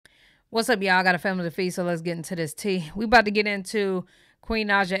What's up, y'all? I got a family to feed, so let's get into this tea. We about to get into Queen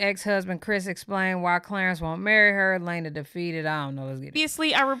Naija ex-husband Chris explain why Clarence won't marry her. Laina defeated. I don't know. Let's get it.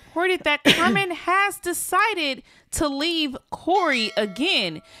 Previously, I reported that Carmen has decided to leave Corey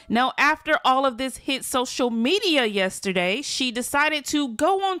again. Now, after all of this hit social media yesterday, she decided to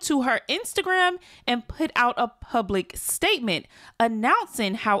go onto her Instagram and put out a public statement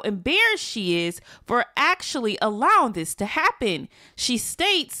announcing how embarrassed she is for actually allowing this to happen. She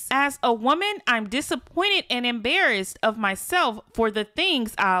states, "As a woman, I'm disappointed and embarrassed of myself for the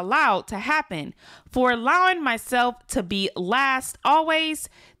things I allowed to happen, for allowing myself to be last always."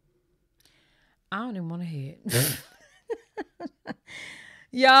 I don't even want to hear it.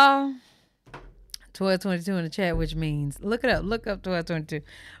 Y'all, 1222 in the chat, which means look it up. Look up 1222.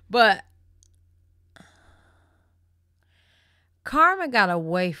 But Carmen got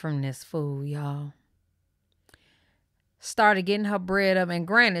away from this fool, y'all. Started getting her bread up. And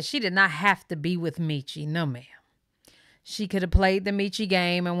granted, she did not have to be with Michi. No, ma'am. She could have played the Michi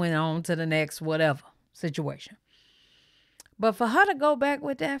game and went on to the next whatever situation. But for her to go back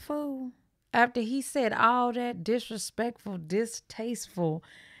with that fool after he said all that disrespectful, distasteful,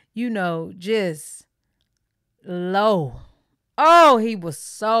 just low. Oh, he was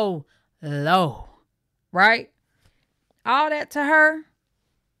so low, right? All that to her.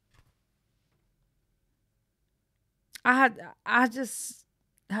 I just,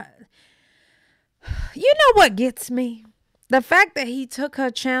 you know what gets me? The fact that he took her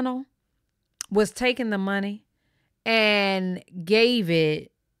channel, was taking the money, and gave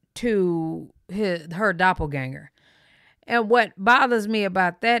it to her doppelganger. And what bothers me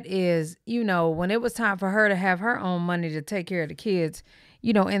about that is, when it was time for her to have her own money to take care of the kids,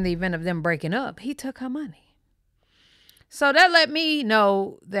 in the event of them breaking up, he took her money. So that let me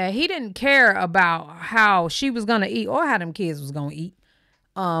know that he didn't care about how she was going to eat or how them kids was going to eat.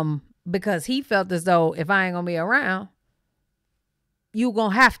 Because he felt as though if I ain't going to be around, you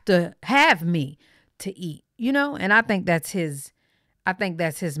going to have to have me to eat, and I think that's his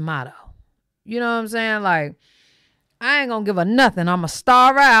motto. You know what I'm saying? Like, I ain't going to give her nothing. I'm going to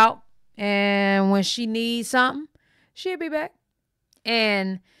starve her out. And when she needs something, she'll be back.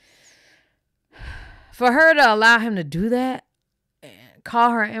 And for her to allow him to do that, and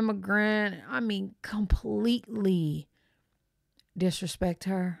call her immigrant, completely disrespect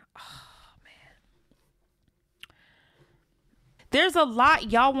her. Oh, man. There's a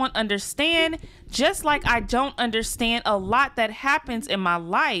lot y'all won't understand, just like I don't understand a lot that happens in my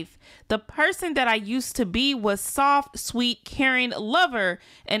life. The person that I used to be was soft, sweet, caring lover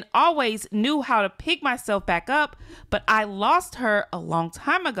and always knew how to pick myself back up, but I lost her a long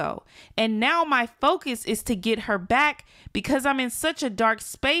time ago. And now my focus is to get her back because I'm in such a dark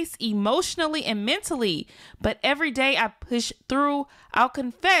space emotionally and mentally. But every day I push through. I'll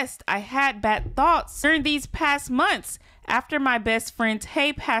confess I had bad thoughts during these past months. After my best friend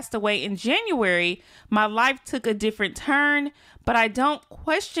Tay passed away in January, my life took a different turn, but I don't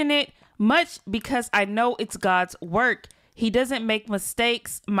question it much because I know it's God's work. He doesn't make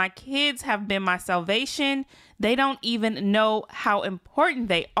mistakes. My kids have been my salvation. They don't even know how important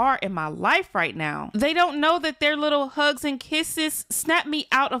they are in my life right now. They don't know that their little hugs and kisses snap me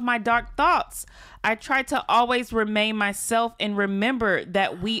out of my dark thoughts. I try to always remain myself and remember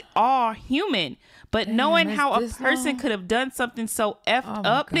that we are human. But knowing how a person could have done something so effed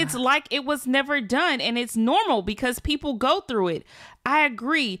up, it's like it was never done. And it's normal because people go through it. I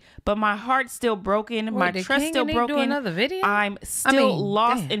agree, but my heart's still broken. My trust still broken. I'm still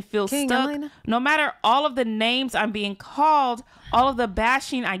lost and feel stuck. No matter all of the names I'm being called, all of the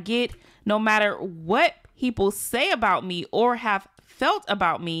bashing I get, no matter what people say about me or have felt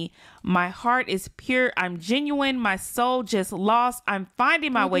about me, my heart is pure. I'm genuine. My soul just lost. I'm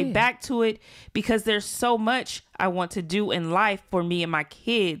finding my way back to it because there's so much I want to do in life for me and my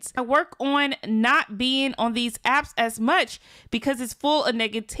kids. I work on not being on these apps as much because it's full of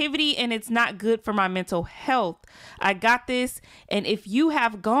negativity and it's not good for my mental health. I got this. And if you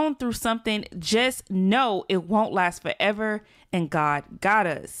have gone through something, just know it won't last forever and God got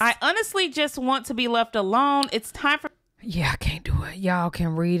us. I honestly just want to be left alone. It's time for... Yeah, I can't do it. Y'all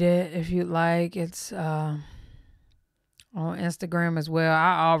can read it if you'd like. It's on Instagram as well.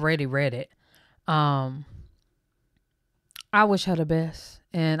 I already read it. I wish her the best.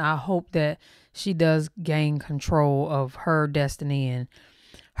 And I hope that she does gain control of her destiny and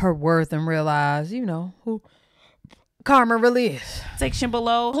her worth and realize, who Carmen really is. Section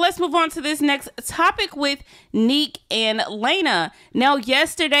below. Let's move on to this next topic with Neek and Laina. Now,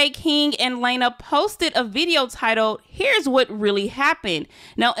 yesterday, King and Laina posted a video titled, "Here's What Really Happened."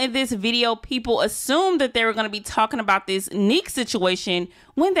 Now, in this video, people assumed that they were going to be talking about this Neek situation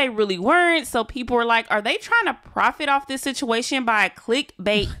when they really weren't. So people were like, are they trying to profit off this situation by a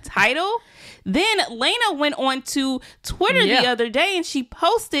clickbait title? Then Laina went on to Twitter the other day and she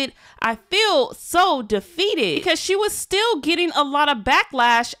posted, I feel so defeated, because she was still getting a lot of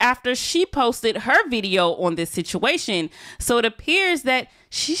backlash after she posted her video on this situation. So it appears that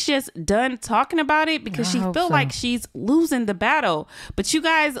she's just done talking about it because she feels like she's losing the battle. But you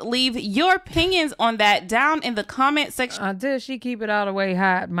guys leave your opinions on that down in the comment section. Until she keep it all the way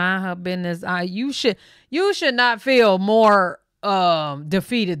hot, mind her business. You should not feel more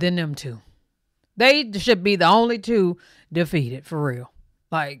defeated than them two. They should be the only two defeated, for real.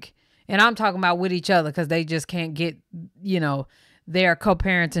 Like, and I'm talking about with each other because they just can't get, their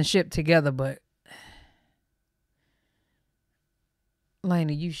co-parentingship together. But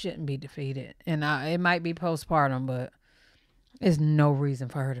Laina, you shouldn't be defeated. And it might be postpartum, but there's no reason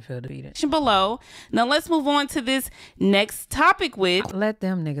for her to feel defeated. Below. Now let's move on to this next topic with let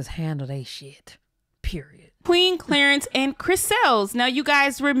them niggas handle they shit. Period. Queen, Clarence, and Chriselle's. Now, you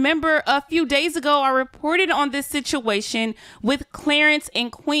guys remember a few days ago, I reported on this situation with Clarence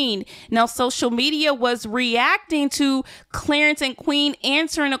and Queen. Now, social media was reacting to Clarence and Queen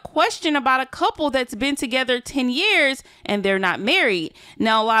answering a question about a couple that's been together 10 years and they're not married.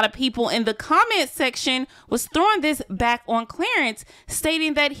 Now, a lot of people in the comment section was throwing this back on Clarence,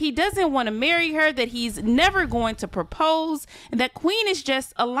 stating that he doesn't want to marry her, that he's never going to propose, and that Queen is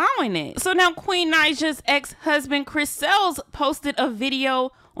just allowing it. So now Queen Naija's ex-husband Chriselle's posted a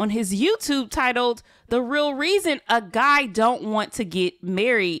video on his YouTube titled "The Real Reason a Guy Don't Want to Get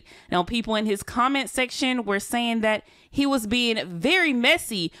Married." Now, people in his comment section were saying that he was being very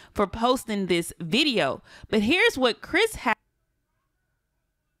messy for posting this video. But here's what Chris had.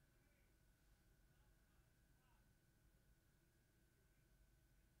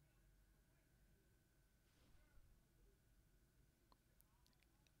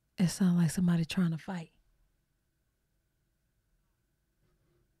 It sounds like somebody trying to fight.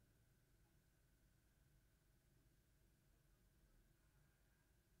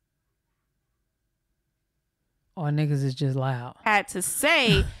 Or niggas is just loud. Had to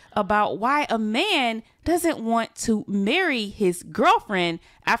say about why a man doesn't want to marry his girlfriend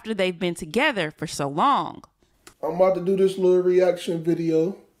after they've been together for so long. I'm about to do this little reaction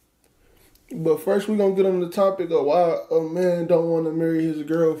video. But first we're going to get on the topic of why a man don't want to marry his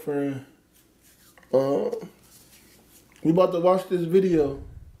girlfriend. We about to watch this video.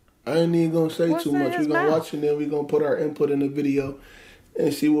 I ain't even going to say too much. We're going to watch it and then we're going to put our input in the video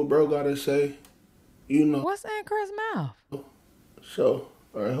and see what bro got to say. You know. What's in Chris' mouth? So,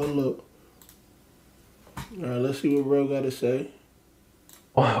 all right, hold up. All right, let's see what bro got to say.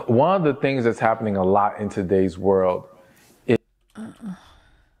 One of the things that's happening a lot in today's world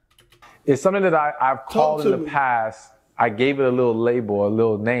is something that I've called in the past. I gave it a little label, a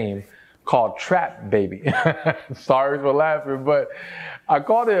little name called trap baby. Sorry for laughing, but I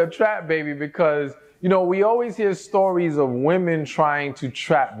called it a trap baby because, we always hear stories of women trying to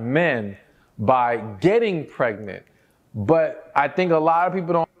trap men by getting pregnant. But I think a lot of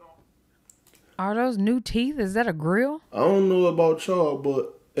people don't. Are those new teeth? Is that a grill? I don't know about y'all,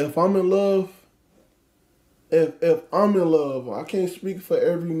 but if I'm in love, if I'm in love, I can't speak for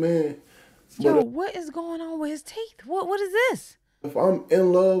every man. Yo, what is going on with his teeth? What is this? If I'm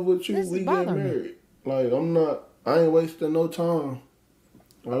in love with you, we get married. Like, I ain't wasting no time.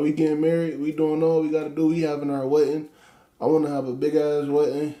 Like, we getting married, we doing all we gotta do. We having our wedding. I wanna have a big ass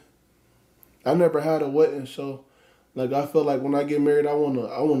wedding. I never had a wedding, so like I feel like when I get married, I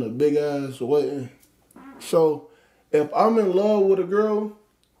want a big ass wedding. So if I'm in love with a girl,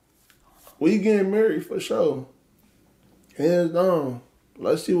 we getting married for sure. Hands down.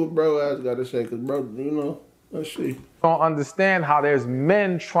 Let's see what bro has got to say, cause bro, let's see. Don't understand how there's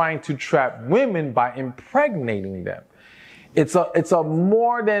men trying to trap women by impregnating them. It's a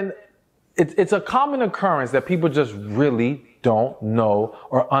common occurrence that people just really don't know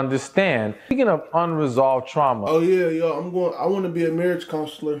or understand. Speaking of unresolved trauma. Oh yeah, yo, I want to be a marriage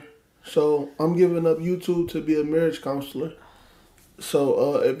counselor. So I'm giving up YouTube to be a marriage counselor.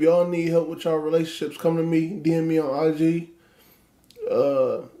 So if y'all need help with y'all relationships, come to me, DM me on IG.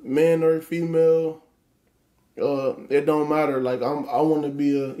 Man or female, it don't matter. Like I want to be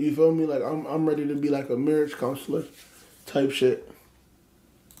you feel me? Like I'm ready to be like a marriage counselor type shit.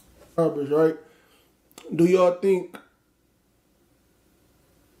 Roberts, right? Do y'all think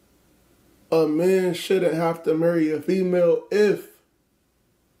a man shouldn't have to marry a female if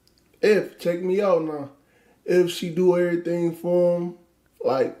check me out now, if she do everything for him,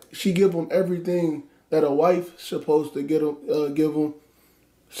 like she give him everything that a wife supposed to give him.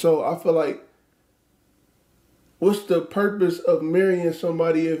 So I feel like what's the purpose of marrying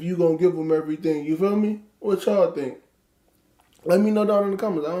somebody if you gonna give them everything? You feel me? What y'all think? Let me know down in the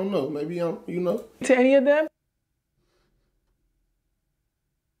comments. I don't know. Maybe I'm, To any of them?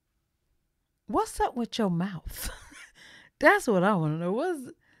 What's up with your mouth? That's what I want to know.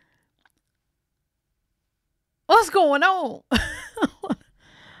 What's going on?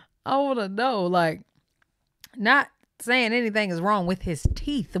 I want to know. Like, not saying anything is wrong with his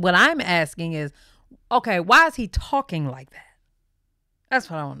teeth. What I'm asking is, okay, why is he talking like that? That's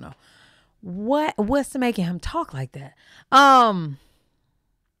what I want to know. What's making him talk like that?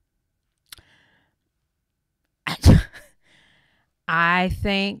 I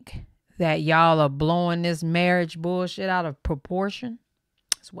think that y'all are blowing this marriage bullshit out of proportion.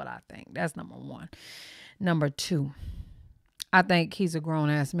 That's what I think. That's number one. Number two, I think he's a grown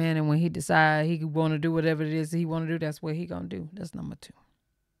ass man, and when he decides he want to do whatever it is he want to do, that's what he gonna do. That's number two.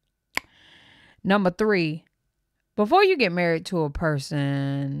 Number three, before you get married to a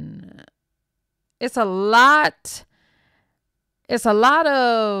person, it's a lot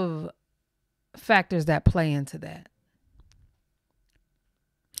of factors that play into that.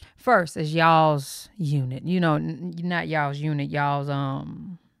 First is y'all's unit. Not y'all's unit, y'all's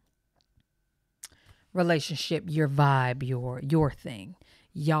relationship, your vibe, your thing.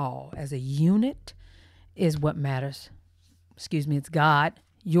 Y'all as a unit is what matters. Excuse me, it's God.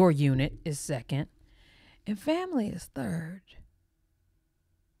 Your unit is second. And family is third.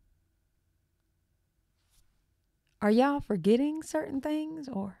 Are y'all forgetting certain things?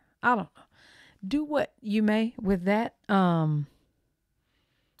 Or I don't know. Do what you may with that.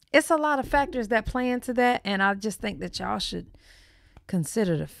 It's a lot of factors that play into that, and I just think that y'all should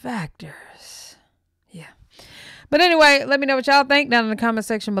consider the factors. Yeah. But anyway, let me know what y'all think down in the comment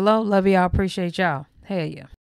section below. Love y'all. Appreciate y'all. Hell yeah.